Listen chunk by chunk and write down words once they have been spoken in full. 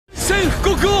戦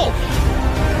布告を。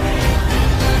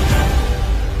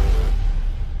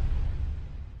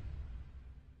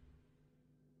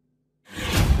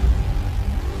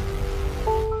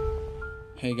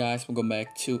 Hey guys, welcome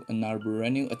back to another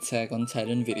brand new Attack on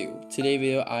Titan video. Today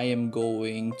video I am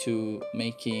going to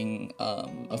making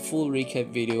a full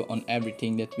recap video on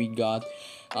everything that we got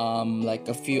like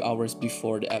a few hours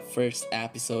before the first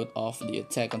episode of the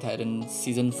Attack on Titan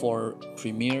season 4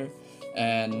 premiere.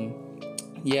 And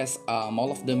yes, all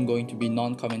of them going to be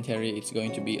non-commentary. It's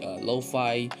going to be a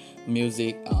lo-fi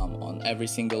music on every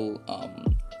single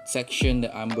section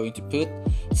that I'm going to put.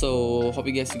 So hope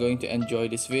you guys are going to enjoy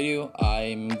this video.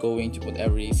 I'm going to put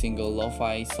every single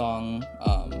lo-fi song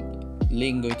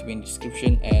link going to be in the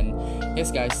description. And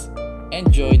yes guys,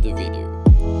 enjoy the video.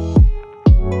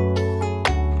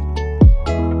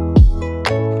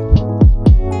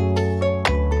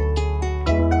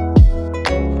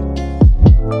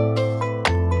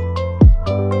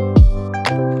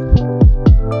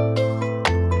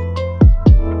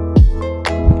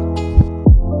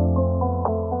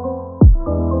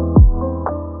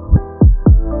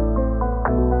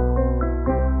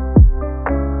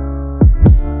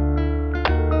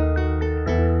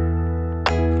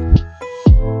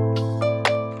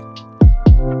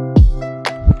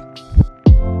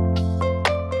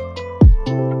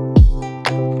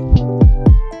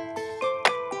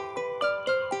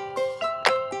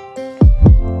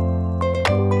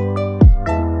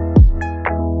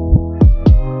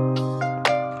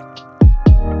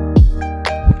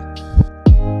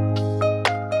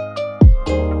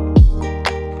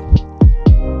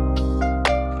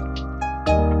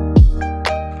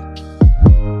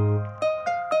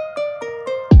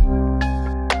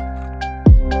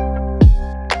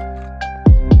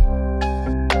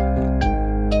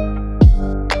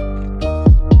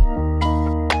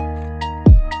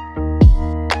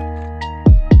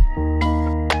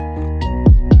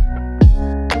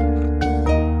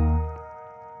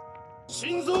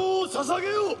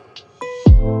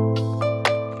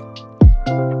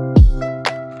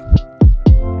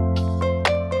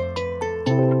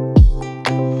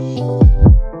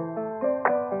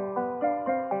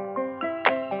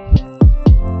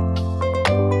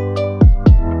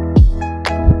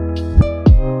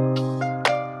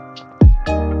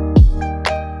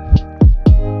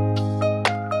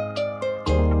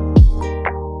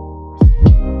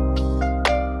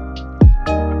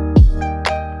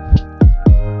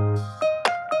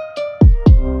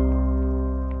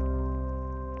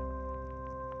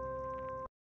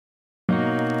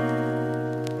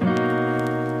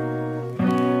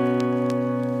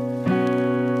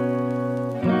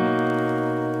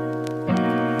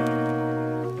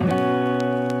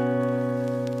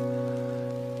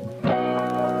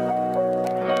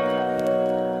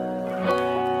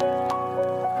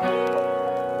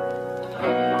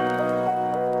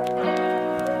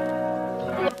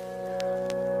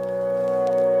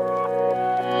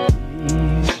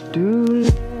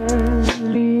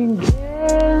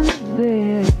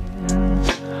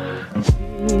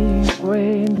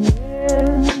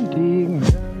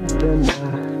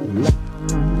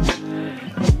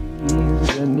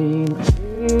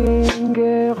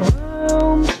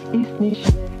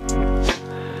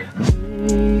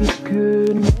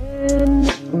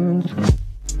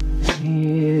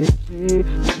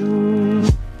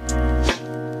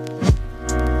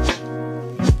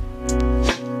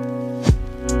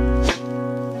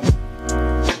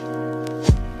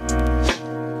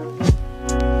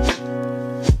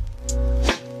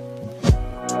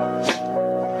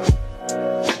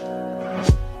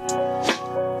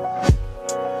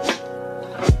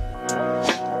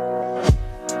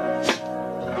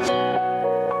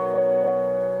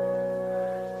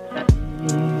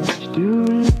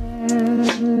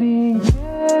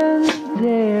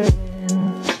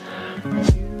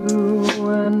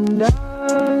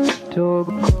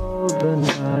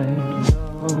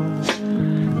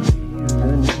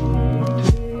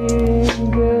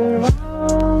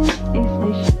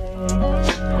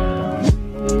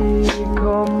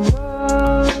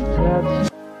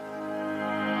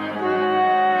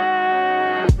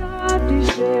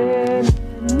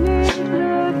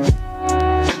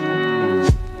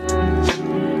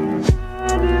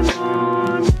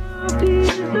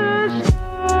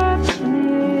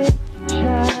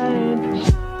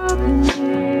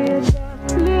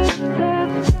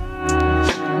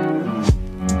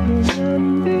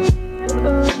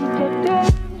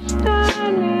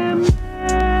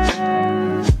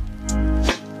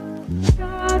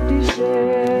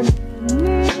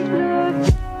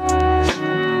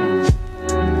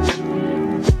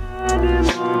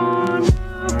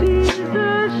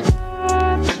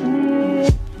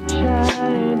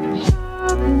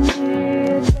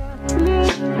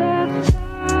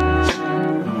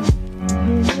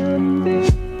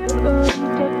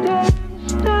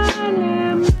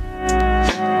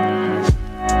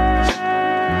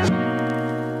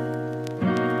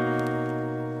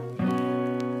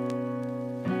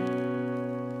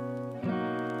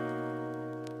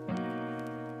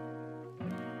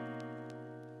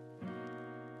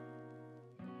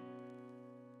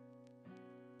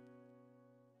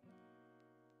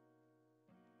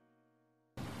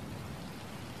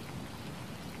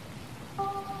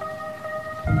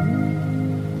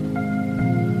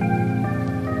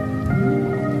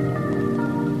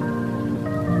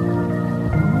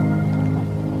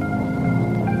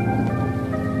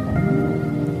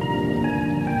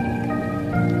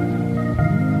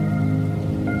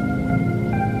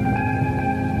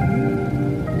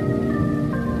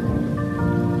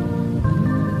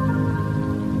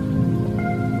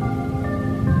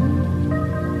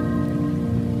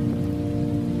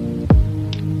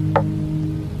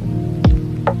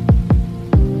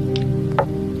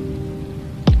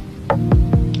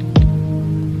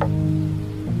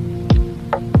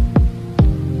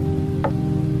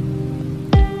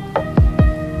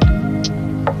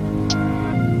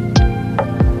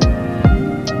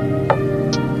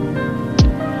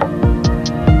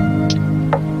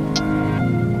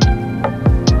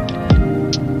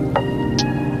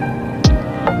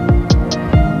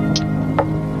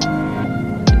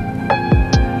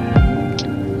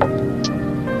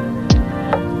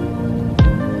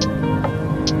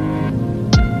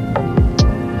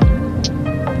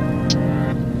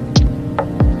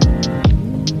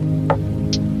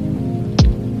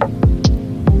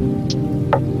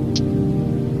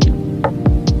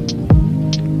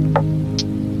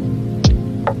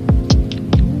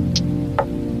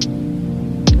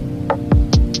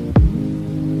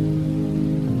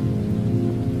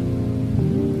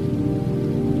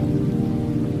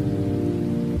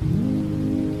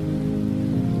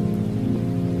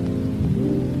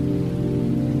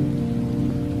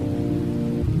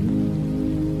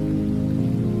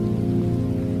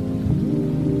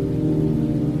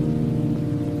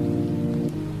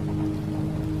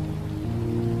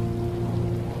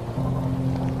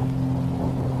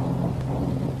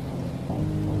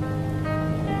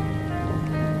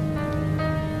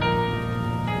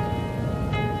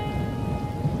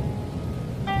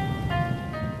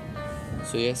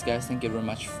 So yes guys, thank you very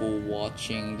much for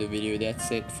watching the video.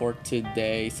 That's it for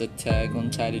today's Attack on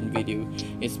Titan video.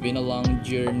 It's been a long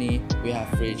journey. We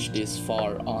have reached this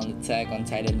far on Attack on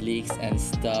Titan leaks and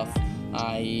stuff.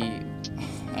 I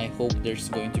hope there's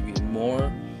going to be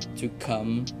more to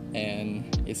come.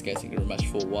 And yes guys, thank you very much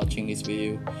for watching this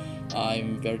video.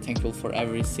 I'm very thankful for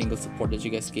every single support that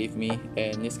you guys gave me.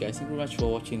 And yes guys, thank you very much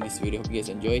for watching this video. Hope you guys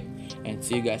enjoyed, and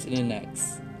see you guys in the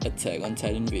next Attack on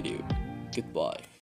Titan video. Goodbye.